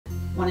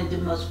one of the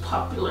most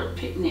popular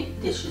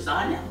picnic dishes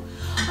I know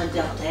are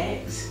deviled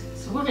eggs.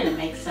 So we're gonna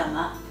make some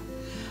up.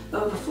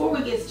 But before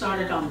we get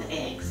started on the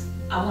eggs,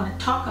 I want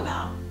to talk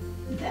about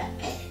the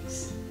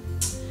eggs.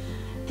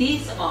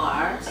 These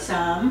are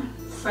some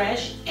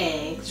fresh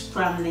eggs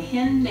from the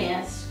hen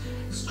nest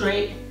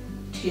straight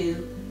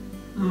to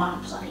my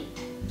plate.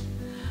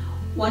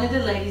 One of the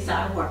ladies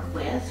I work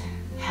with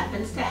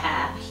happens to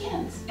have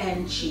hens,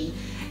 and she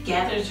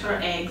gathers her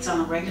eggs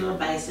on a regular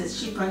basis.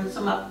 She brings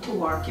them up to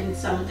work and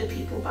some of the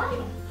people buy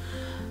them.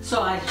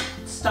 So I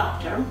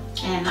stopped her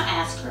and I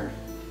asked her,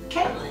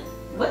 Caitlin,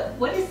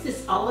 what is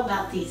this all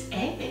about these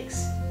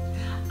eggs?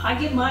 I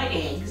get my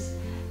eggs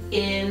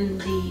in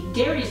the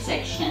dairy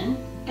section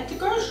at the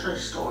grocery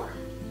store.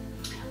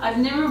 I've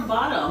never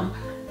bought them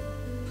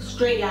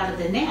straight out of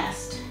the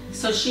nest.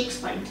 So she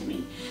explained to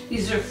me,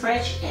 these are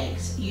fresh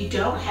eggs. You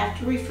don't have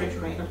to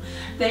refrigerate them.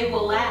 They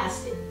will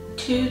last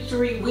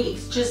 2-3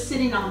 weeks just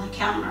sitting on the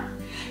counter.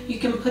 You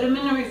can put them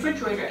in the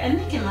refrigerator and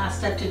they can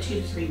last up to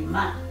 2 to 3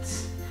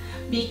 months.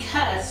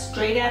 Because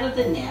straight out of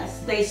the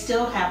nest, they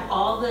still have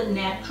all the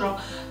natural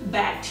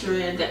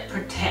bacteria that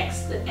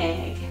protects the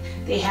egg.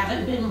 They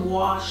haven't been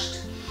washed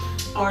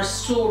or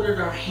sorted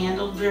or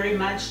handled very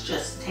much,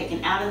 just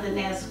taken out of the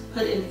nest,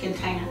 put in the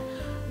container,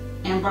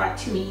 and brought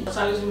to me.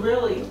 So I was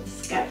really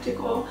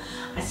skeptical.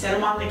 I set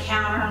them on the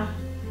counter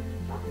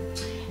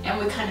and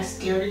we kind of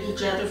stared at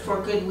each other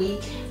for a good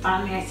week.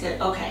 Finally I said,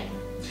 okay,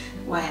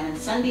 we're having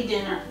Sunday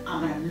dinner.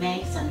 I'm gonna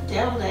make some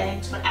deviled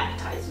eggs for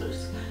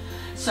appetizers.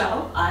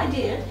 So I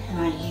did, and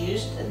I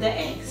used the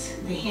eggs,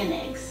 the hen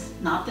eggs,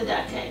 not the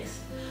duck eggs,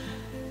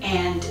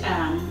 and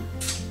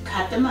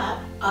cut them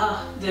up.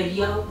 The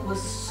yolk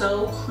was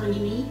so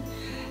creamy.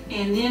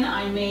 And then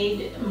I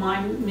made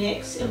my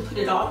mix and put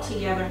it all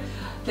together.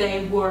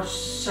 They were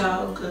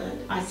so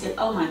good. I said,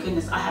 oh my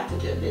goodness, I have to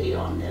do a video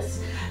on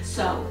this.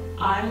 So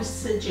I'm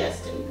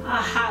suggesting, I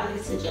highly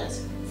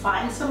suggest,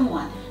 find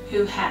someone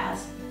who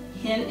has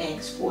hen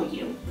eggs for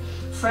you,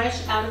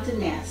 fresh out of the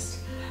nest.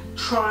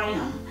 Try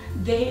them.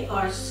 They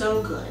are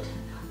so good.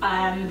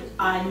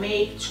 I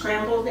made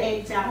scrambled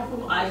eggs out of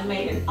them. I've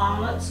made an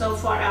omelet so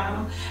far out of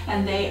them,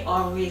 and they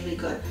are really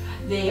good.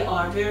 They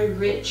are very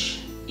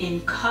rich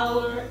in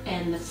color,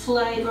 and the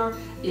flavor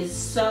is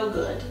so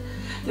good.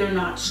 They're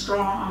not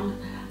strong.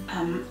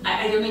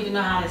 I don't even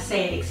know how to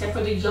say it, except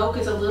for the yolk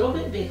is a little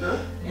bit bigger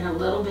and a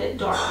little bit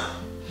darker.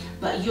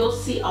 But you'll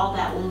see all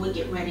that when we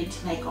get ready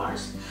to make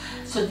ours.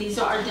 So these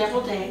are our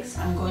deviled eggs.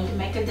 I'm going to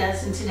make a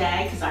dozen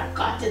today because I've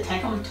got to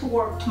take them to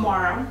work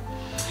tomorrow.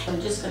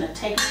 I'm just going to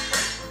take them.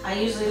 I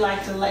usually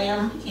like to lay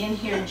them in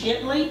here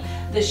gently.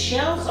 The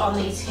shells on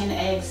these hen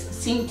eggs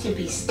seem to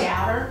be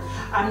stouter.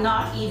 I'm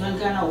not even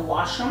going to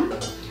wash them.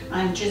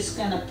 I'm just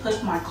going to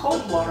put my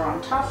cold water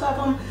on top of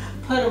them,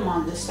 put them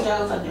on the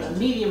stove under a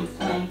medium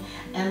flame,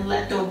 and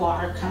let the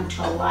water come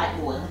to a light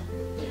boil.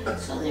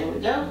 So there we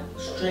go,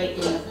 straight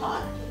in the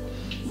pot.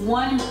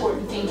 One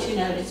important thing to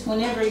notice,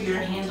 whenever you're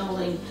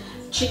handling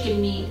chicken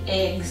meat,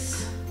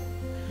 eggs,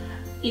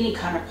 any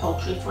kind of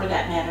poultry for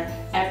that matter,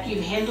 after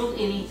you've handled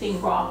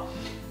anything raw,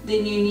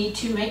 then you need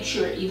to make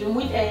sure, even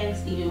with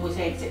eggs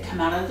that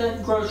come out of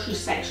the grocery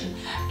section,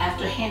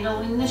 after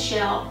handling the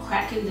shell,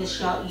 cracking the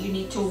shell, you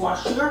need to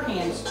wash your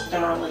hands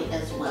thoroughly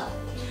as well.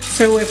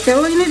 So we're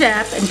filling it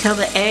up until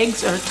the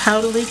eggs are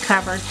totally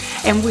covered,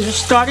 and we're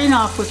starting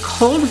off with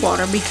cold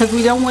water because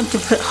we don't want to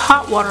put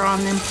hot water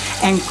on them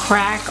and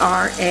crack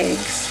our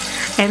eggs.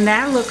 And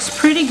that looks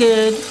pretty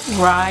good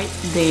right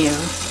there.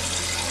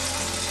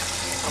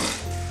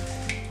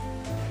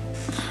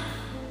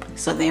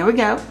 So there we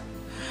go.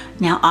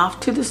 Now off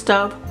to the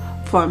stove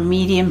for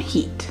medium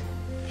heat.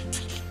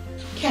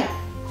 Okay,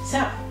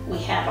 so we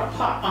have our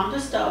pot on the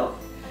stove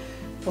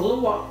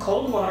full of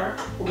cold water.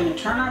 We're going to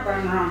turn our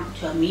burner on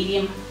to a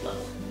medium low.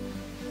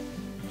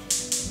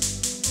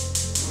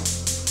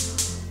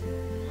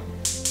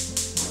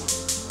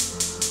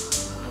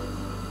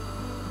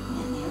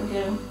 And there we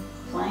go,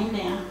 flame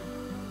down,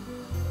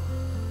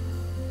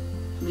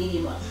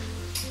 medium low.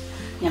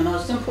 Now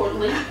most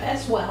importantly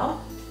as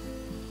well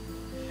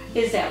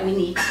is that we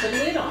need to put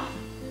a lid on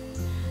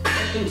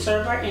to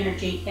conserve our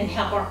energy and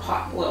help our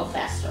pot boil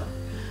faster.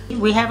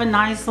 We have a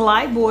nice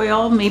light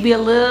boil, maybe a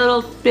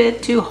little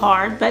bit too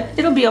hard, but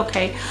it'll be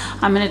okay.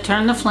 I'm going to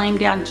turn the flame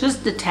down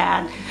just a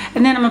tad,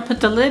 and then I'm going to put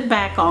the lid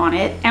back on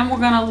it, and we're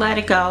going to let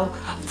it go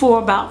for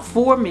about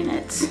 4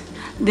 minutes.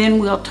 Then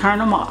we'll turn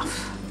them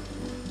off.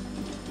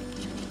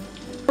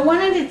 One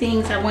of the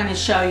things I want to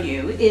show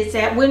you is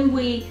that when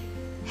we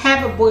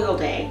have a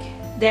boiled egg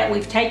that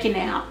we've taken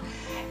out,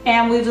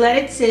 and we've let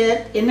it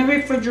sit in the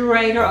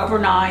refrigerator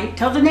overnight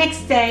till the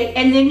next day,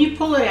 and then you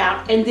pull it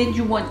out and then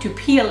you want to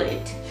peel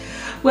it.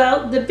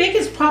 Well, the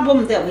biggest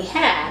problem that we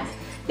have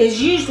is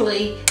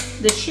usually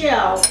the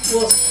shell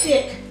will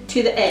stick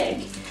to the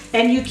egg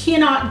and you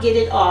cannot get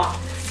it off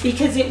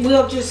because it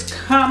will just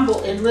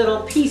crumble in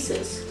little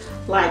pieces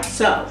like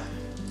so.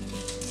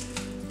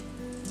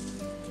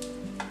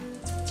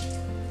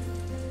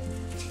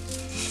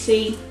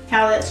 See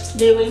how that's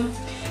doing?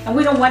 And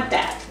we don't want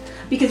that.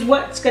 because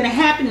what's going to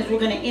happen is we're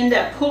going to end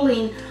up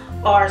pulling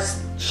our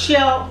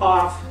shell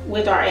off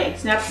with our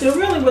eggs. Now if they're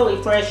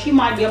really fresh, you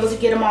might be able to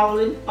get them all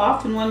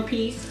off in one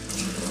piece,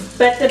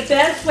 but the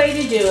best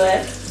way to do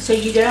it so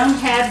you don't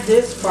have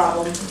this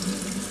problem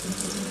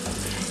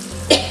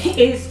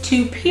is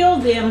to peel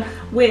them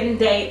when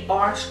they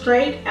are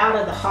straight out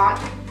of the hot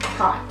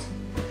pot.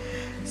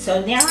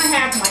 So now I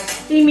have my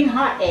steaming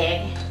hot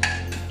egg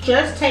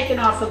just taken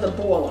off of the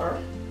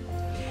boiler,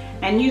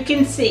 and you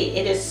can see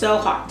it is so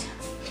hot.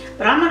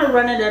 But I'm going to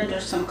run it under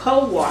some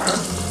cold water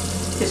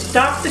to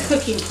stop the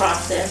cooking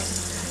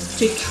process,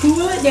 to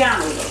cool it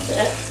down a little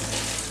bit.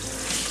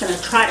 I'm going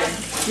to try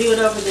to do it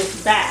over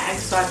this bag,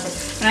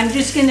 and I'm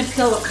just going to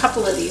peel a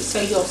couple of these so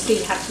you'll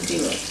see how to do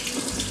it.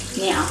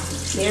 Now,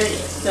 there it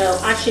is. So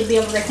I should be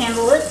able to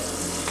handle it.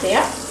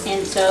 There.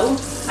 And so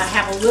I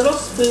have a little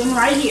spoon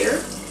right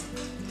here,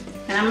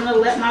 and I'm going to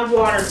let my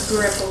water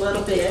drip a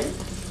little bit.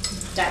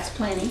 That's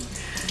plenty.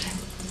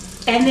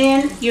 And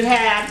then you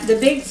have the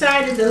big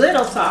side and the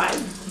little side,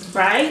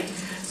 right?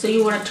 So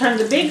you want to turn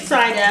the big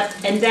side up,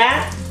 and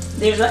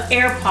there's an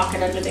air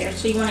pocket under there.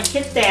 So you want to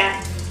hit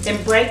that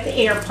and break the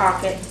air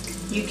pocket.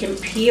 You can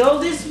peel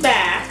this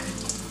back.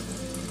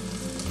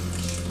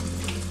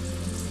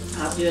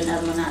 I'll do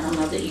another one. I don't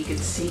know that you can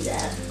see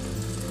that.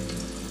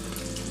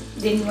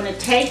 Then you want to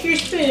take your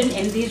spoon,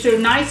 and these are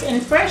nice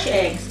and fresh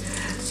eggs.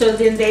 So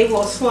then they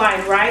will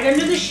slide right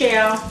under the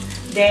shell,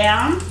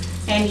 down,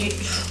 and you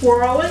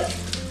twirl it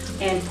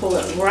and pull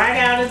it right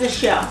out of the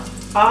shell,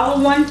 all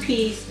in one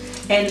piece,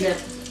 and the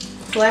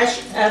flesh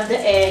of the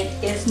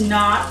egg is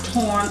not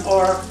torn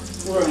or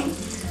ruined.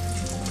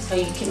 So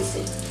you can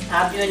see.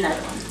 I'll do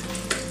another one.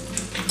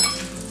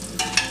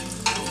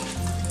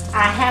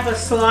 I have a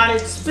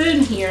slotted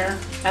spoon here,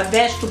 a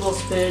vegetable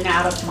spoon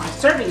out of my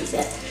serving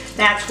set.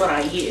 That's what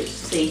I use.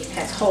 See, it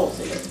has holes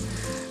in it.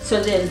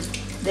 So then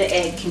the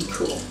egg can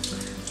cool.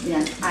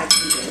 Then I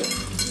can do it.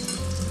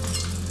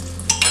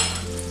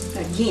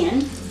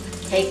 Again,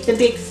 take the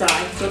big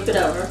side, flip it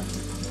over,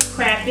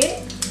 crack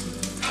it,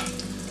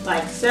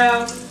 like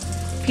so,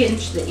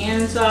 pinch the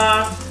ends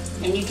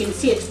off, and you can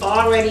see it's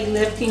already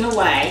lifting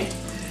away.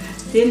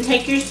 Then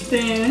take your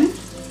spoon,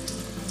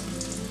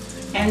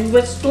 and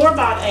with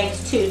store-bought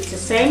eggs too, it's the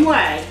same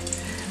way,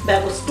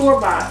 but with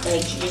store-bought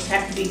eggs, you just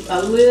have to be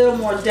a little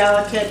more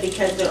delicate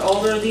because they're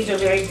older. These are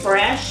very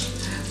fresh,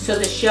 so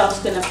the shell's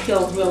gonna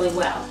peel really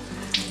well.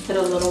 Put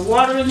a little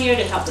water in there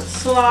to help it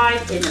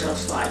slide, and it'll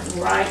slide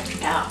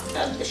right out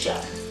of the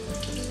shell.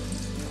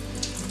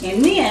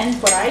 And then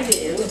what I do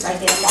is I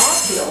get them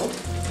all peeled.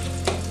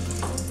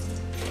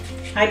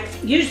 I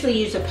usually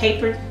use a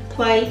paper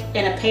plate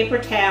and a paper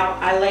towel.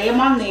 I lay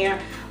them on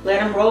there, let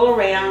them roll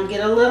around,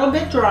 get a little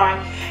bit dry,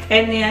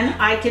 and then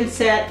I can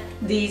set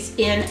these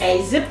in a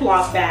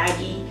Ziploc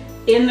baggie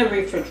in the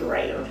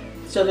refrigerator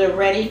so they're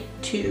ready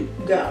to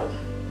go.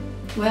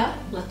 Well,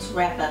 let's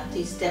wrap up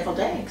these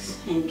deviled eggs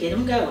and get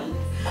them going.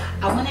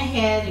 I went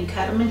ahead and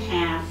cut them in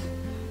half,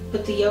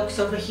 put the yolks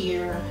over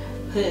here,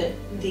 put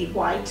the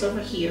whites over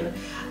here.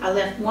 I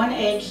left one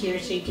egg here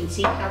so you can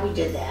see how we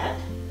did that.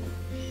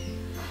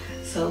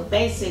 So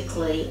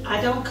basically,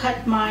 I don't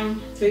cut mine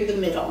through the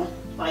middle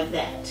like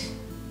that.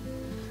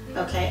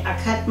 Okay, I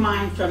cut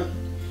mine from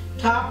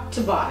top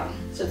to bottom.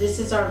 So this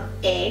is our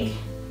egg,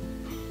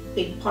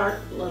 big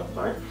part, little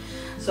part.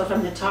 So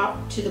from the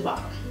top to the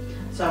bottom.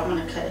 So I'm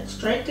going to cut it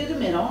straight through the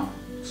middle,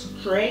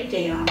 straight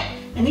down.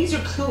 And these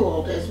are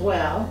cooled as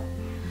well.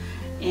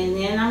 And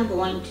then I'm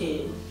going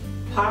to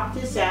pop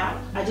this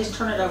out. I just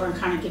turn it over and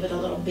kind of give it a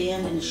little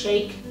bend and a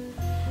shake.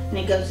 And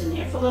it goes in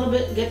there for a little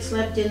bit, gets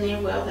left in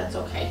there, well, that's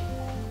okay.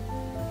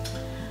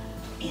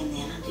 And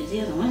then I'll do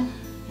the other one.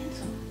 And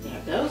so there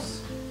it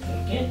goes.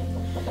 Very good.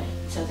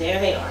 So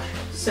there they are.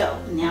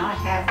 So now I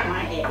have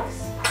my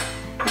eggs.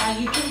 Now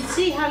you can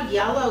see how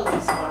yellow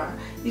these are.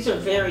 These are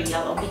very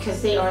yellow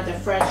because they are the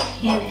fresh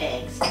hen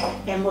eggs.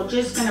 And we're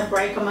just going to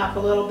break them up a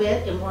little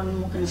bit, and we're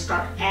going to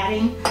start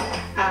adding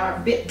our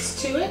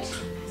bits to it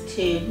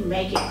to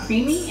make it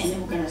creamy, and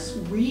then we're going to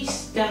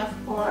restuff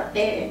our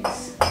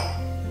eggs.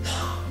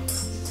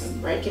 So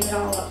breaking it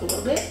all up a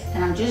little bit,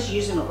 and I'm just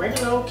using a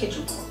regular old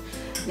kitchen fork.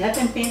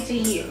 Nothing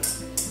fancy here.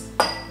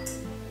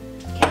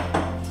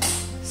 Okay.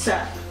 So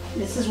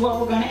this is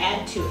what we're going to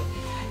add to it.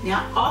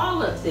 Now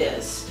all of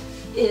this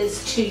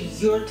is to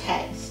your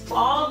taste.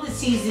 All the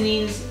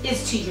seasonings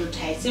is to your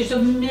taste. There's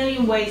a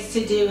million ways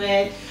to do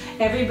it.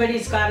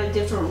 Everybody's got a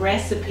different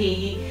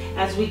recipe,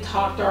 as we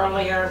talked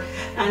earlier.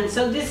 And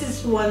so this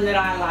is one that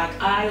I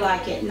like. I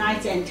like it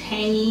nice and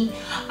tangy.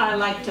 I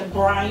like the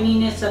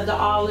brininess of the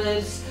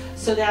olives.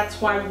 So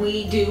that's why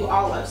we do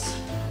olives.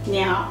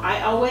 Now,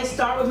 I always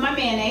start with my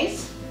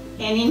mayonnaise.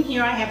 And in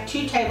here I have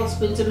 2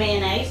 tablespoons of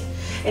mayonnaise.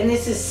 And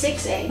this is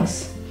 6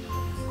 eggs.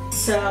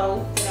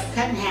 So I've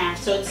cut in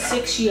half, so it's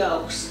 6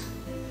 yolks.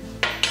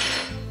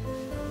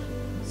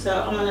 So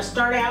I'm going to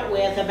start out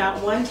with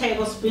about 1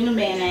 tablespoon of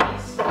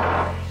mayonnaise,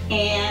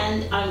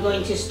 and I'm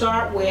going to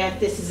start with,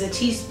 this is a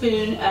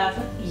teaspoon of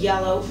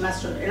yellow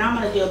mustard, and I'm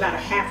going to do about a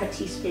 ½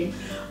 teaspoon.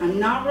 I'm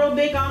not real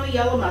big on the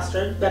yellow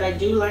mustard, but I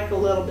do like a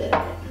little bit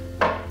of it.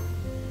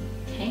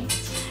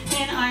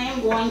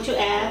 am going to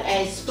add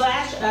a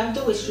splash of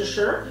the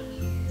Worcestershire,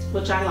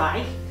 which I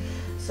like.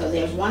 So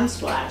there's one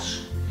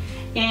splash.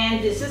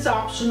 And this is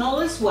optional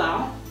as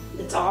well.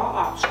 It's all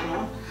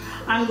optional.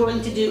 I'm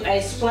going to do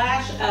a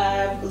splash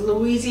of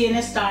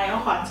Louisiana style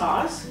hot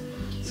sauce.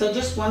 So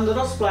just one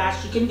little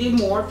splash. You can do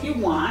more if you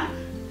want.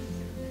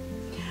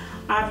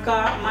 I've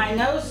got my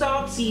no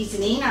salt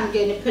seasoning. I'm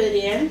going to put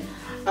in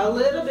a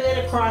little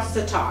bit across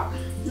the top.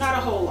 Not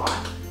a whole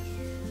lot.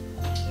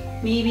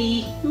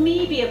 Maybe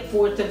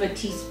 1/4 of a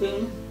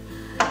teaspoon.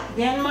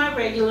 Then my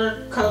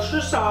regular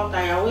kosher salt,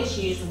 I always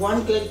use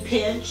one good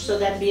pinch, so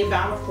that'd be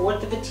about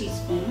 1/4 of a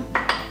teaspoon.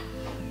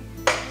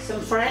 Some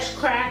fresh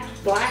cracked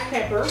black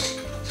pepper.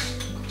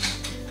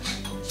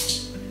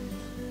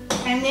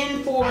 And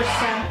then for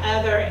some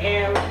other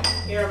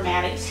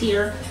aromatics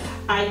here,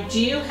 I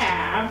do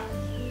have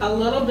a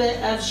little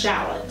bit of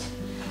shallot.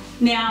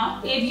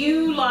 Now, if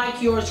you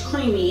like yours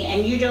creamy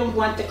and you don't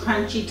want the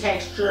crunchy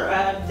texture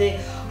of the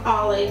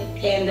olive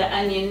and the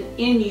onion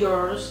in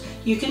yours,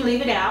 you can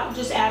leave it out.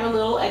 Just add a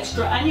little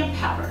extra onion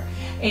powder,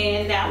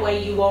 and that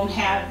way you won't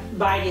have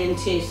bite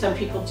into. Some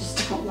people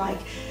just don't like,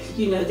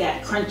 you know,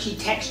 that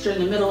crunchy texture in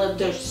the middle of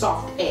their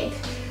soft egg.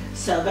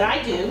 So, but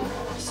I do.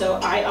 So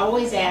I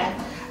always add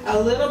a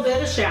little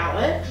bit of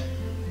shallot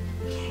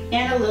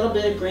and a little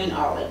bit of green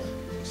olive.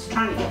 Just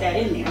trying to get that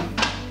in there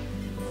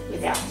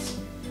without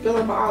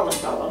spilling my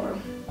olives all over.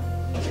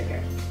 There we go.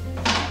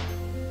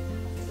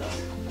 So,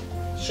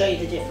 show you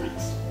the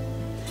difference.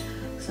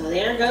 So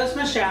there goes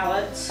my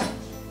shallots.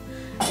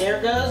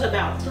 There goes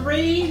about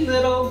 3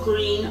 little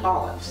green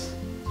olives.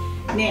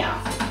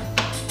 Now,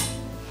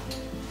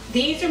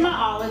 these are my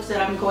olives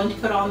that I'm going to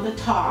put on the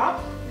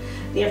top.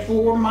 They're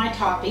for my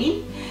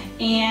topping.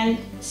 And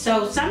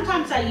so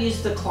sometimes I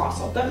use the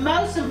colossal, but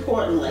most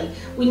importantly,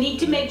 we need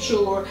to make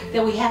sure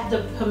that we have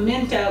the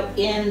pimento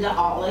in the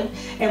olive,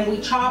 and we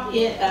chop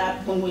it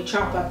up when we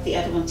chop up the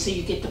other one, so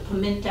you get the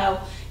pimento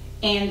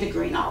and the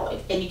green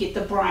olive, and you get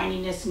the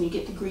brininess, and you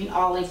get the green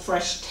olive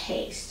fresh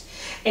taste.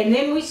 And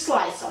then we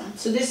slice them.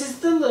 So this is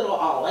the little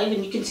olive,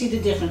 and you can see the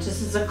difference.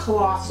 This is a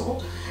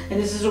colossal, and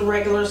this is a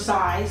regular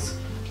size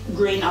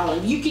green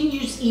olive. You can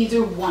use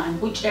either one,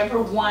 whichever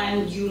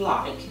one you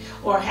like,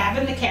 or have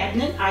in the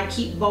cabinet. I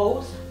keep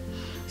both.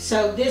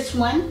 So this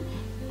one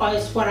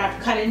is what I've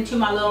cut into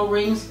my little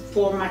rings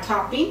for my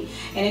topping.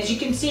 And as you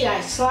can see, I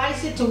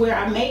slice it to where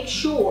I make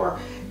sure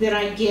that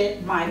I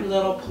get my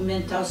little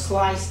pimento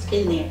sliced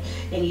in there.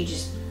 And you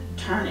just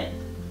turn it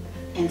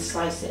and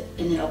slice it,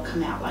 and it'll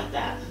come out like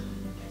that.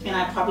 And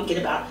I probably get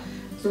about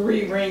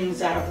 3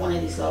 rings out of one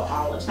of these little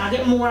olives. Now I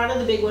get more out of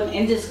the big one,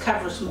 and this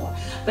covers more.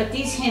 But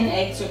these hen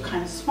eggs are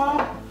kind of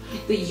small.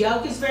 The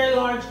yolk is very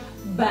large,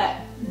 but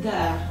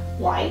the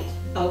white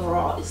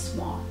overall is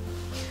small.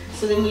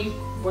 So then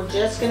we're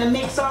just going to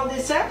mix all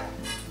this up.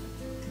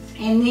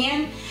 And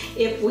then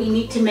if we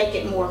need to make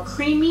it more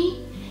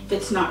creamy, if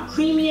it's not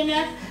creamy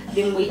enough,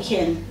 then we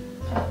can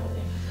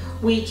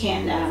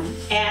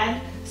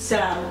add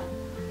some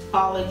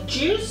olive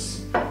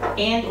juice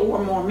and or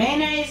more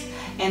mayonnaise,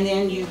 and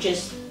then you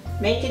just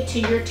make it to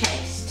your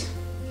taste.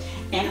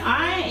 And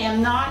I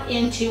am not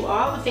into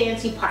all the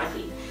fancy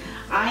piping.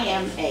 I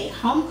am a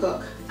home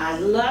cook. I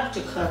love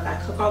to cook. I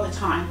cook all the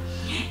time.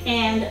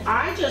 And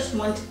I just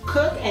want to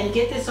cook and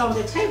get this on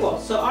the table.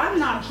 So I'm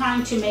not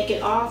trying to make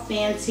it all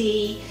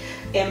fancy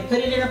and put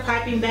it in a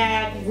piping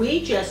bag.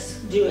 We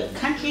just do it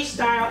country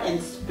style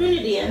and spoon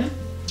it in,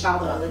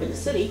 although I live in the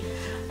city.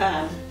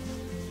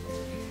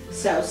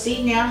 So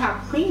see now how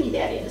creamy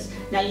that is.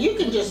 Now you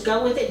can just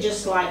go with it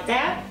just like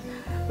that,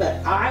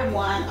 but I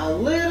want a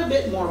little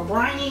bit more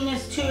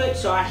brininess to it,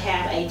 so I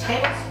have a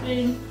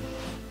tablespoon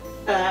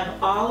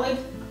of olive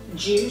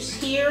juice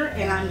here,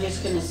 and I'm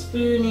just going to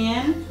spoon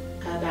in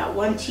about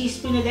 1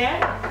 teaspoon of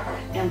that,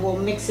 and we'll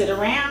mix it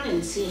around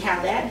and see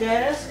how that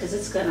does, because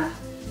it's going to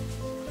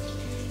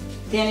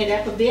thin it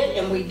up a bit.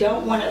 And we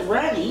don't want it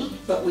runny,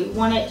 but we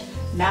want it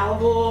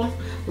malleable.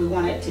 We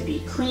want it to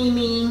be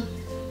creamy.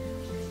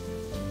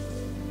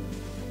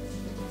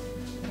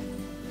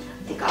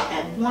 I think I'll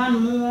add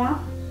 1 more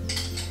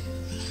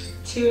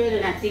to it,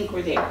 and I think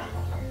we're there.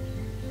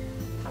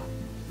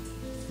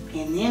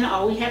 And then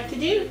all we have to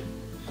do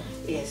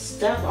is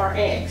stuff our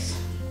eggs.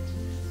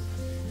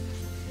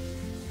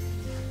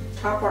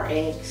 Top our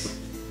eggs.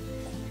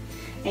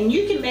 And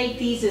you can make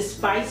these as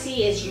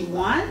spicy as you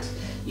want.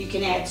 You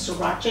can add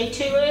sriracha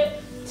to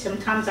it.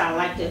 Sometimes I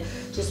like to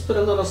just put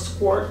a little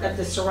squirt of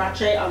the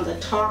sriracha on the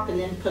top and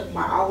then put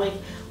my olive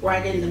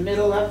right in the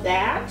middle of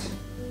that.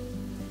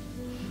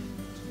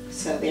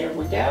 So there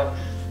we go.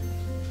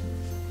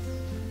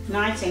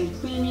 Nice and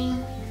creamy.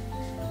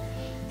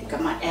 I think I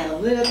might add a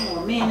little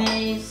more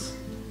mayonnaise.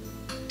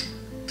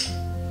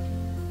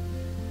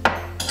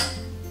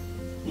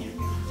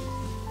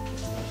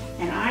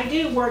 And I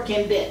do work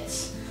in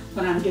bits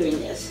when I'm doing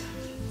this.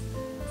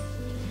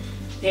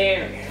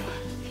 There we go.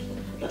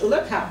 But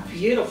look how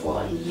beautiful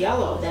and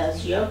yellow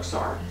those yolks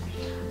are.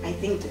 I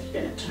think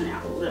they're going to turn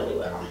out really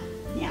well.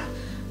 Now,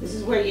 this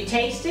is where you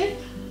taste it.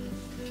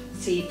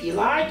 See if you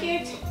like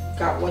it.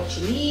 Got what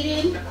you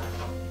needed.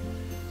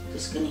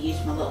 just going to use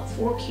my little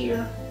fork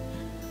here.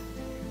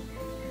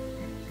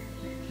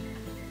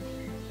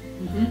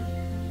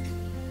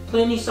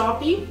 Plenty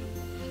salty.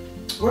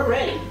 We're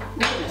ready.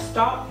 We're going to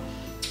stop.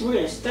 We're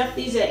going to stuff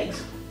these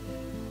eggs.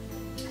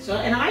 So,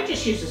 and I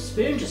just use a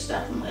spoon to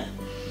stuff them with.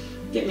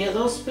 Get me a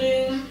little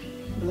spoon,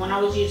 the one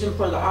I was using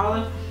for the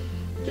olive,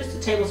 just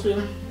a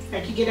tablespoon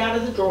that you get out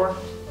of the drawer.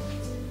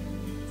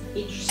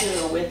 Eat your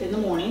cereal with in the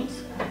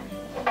mornings.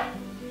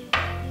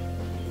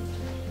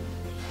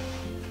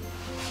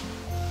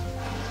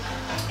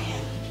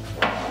 And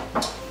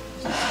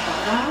put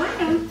it on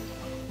around.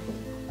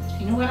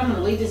 You know what? I'm going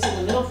to leave this in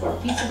the middle for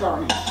a piece of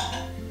garnish.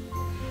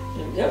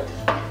 There we go.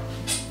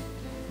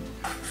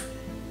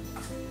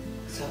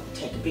 So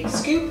take a big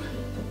scoop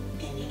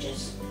and you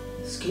just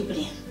scoop it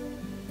in.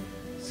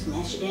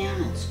 Smash it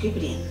down and scoop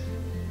it in.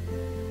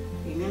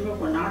 Remember,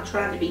 we're not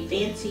trying to be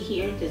fancy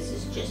here. This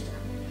is just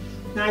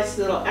a nice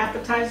little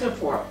appetizer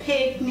for a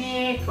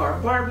picnic or a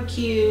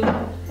barbecue.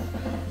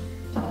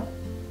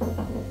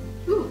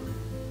 Ooh.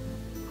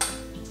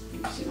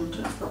 You see them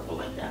turn purple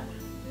like that.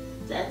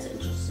 That's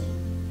interesting.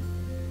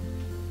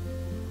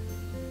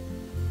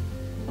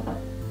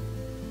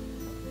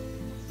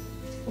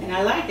 And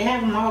I like to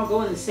have them all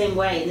going the same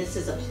way. This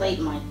is a plate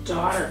my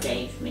daughter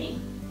gave me.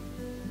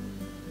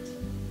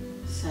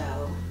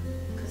 So,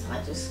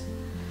 because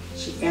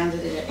she found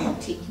it at an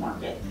antique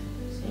market.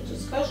 So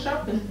just go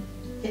shopping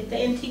at the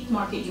antique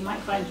market. You might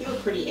find you a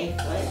pretty egg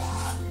plate.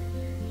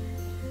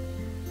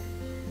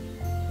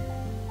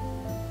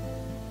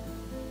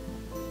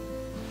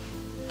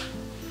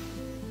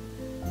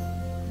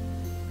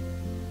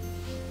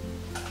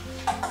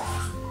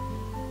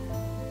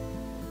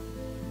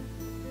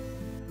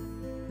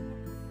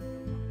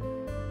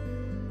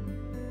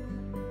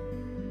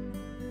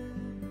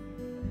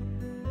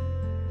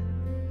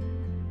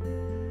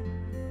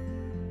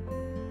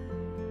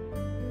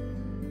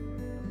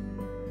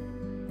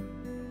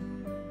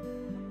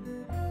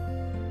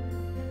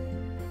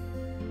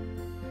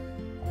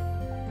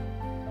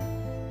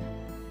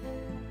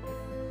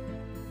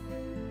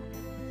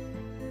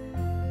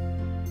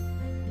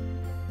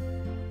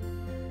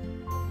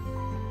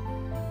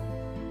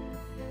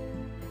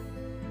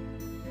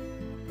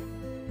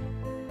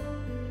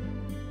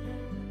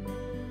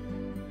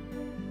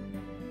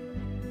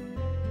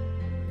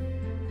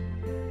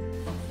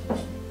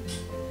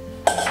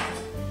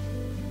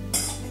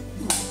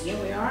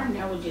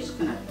 Now we're just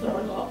going to put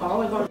our little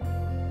olive oil.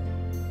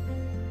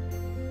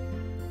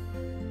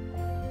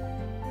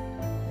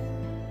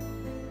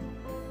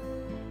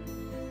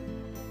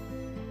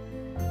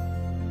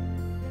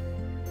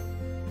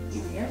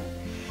 There we go.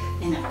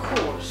 And of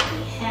course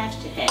we have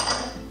to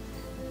have,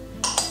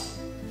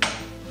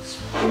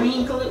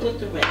 sprinkle it with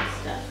the red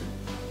stuff.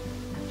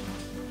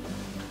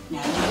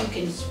 Now you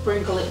can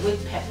sprinkle it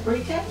with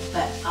paprika,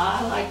 but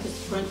I like to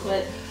sprinkle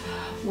it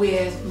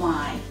with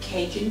my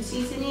Cajun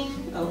seasoning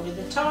over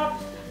the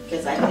top,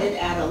 because I did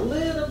add a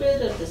little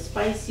bit of the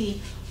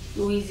spicy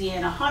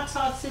Louisiana hot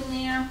sauce in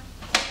there.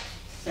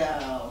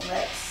 So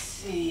let's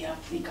see, I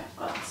think I've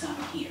got some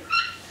here.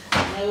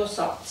 No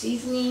salt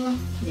seasoning.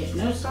 There's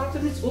no salt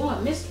in this. Oh,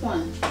 I missed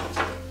one.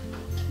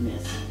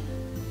 Missed.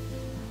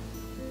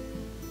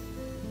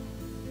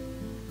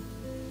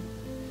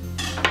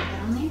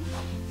 Down there. And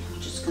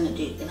we're just gonna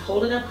do, and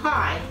hold it up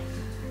high.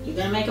 You're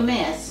gonna make a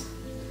mess.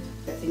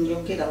 But then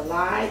you'll get a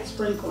light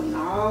sprinkling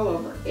all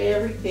over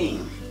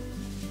everything.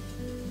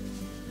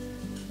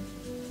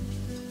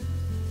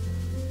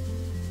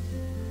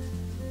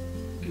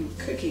 And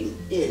cooking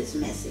is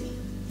messy.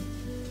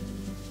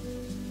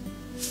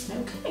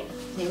 Okay,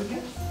 there we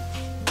go.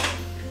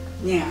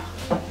 Now,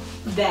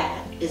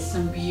 that is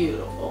some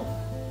beautiful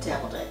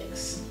deviled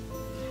eggs.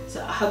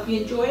 So I hope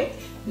you enjoy it.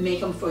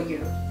 Make them for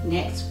your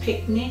next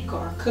picnic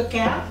or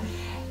cookout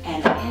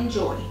and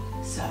enjoy.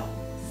 So,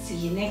 see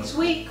you next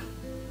week.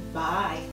 Bye.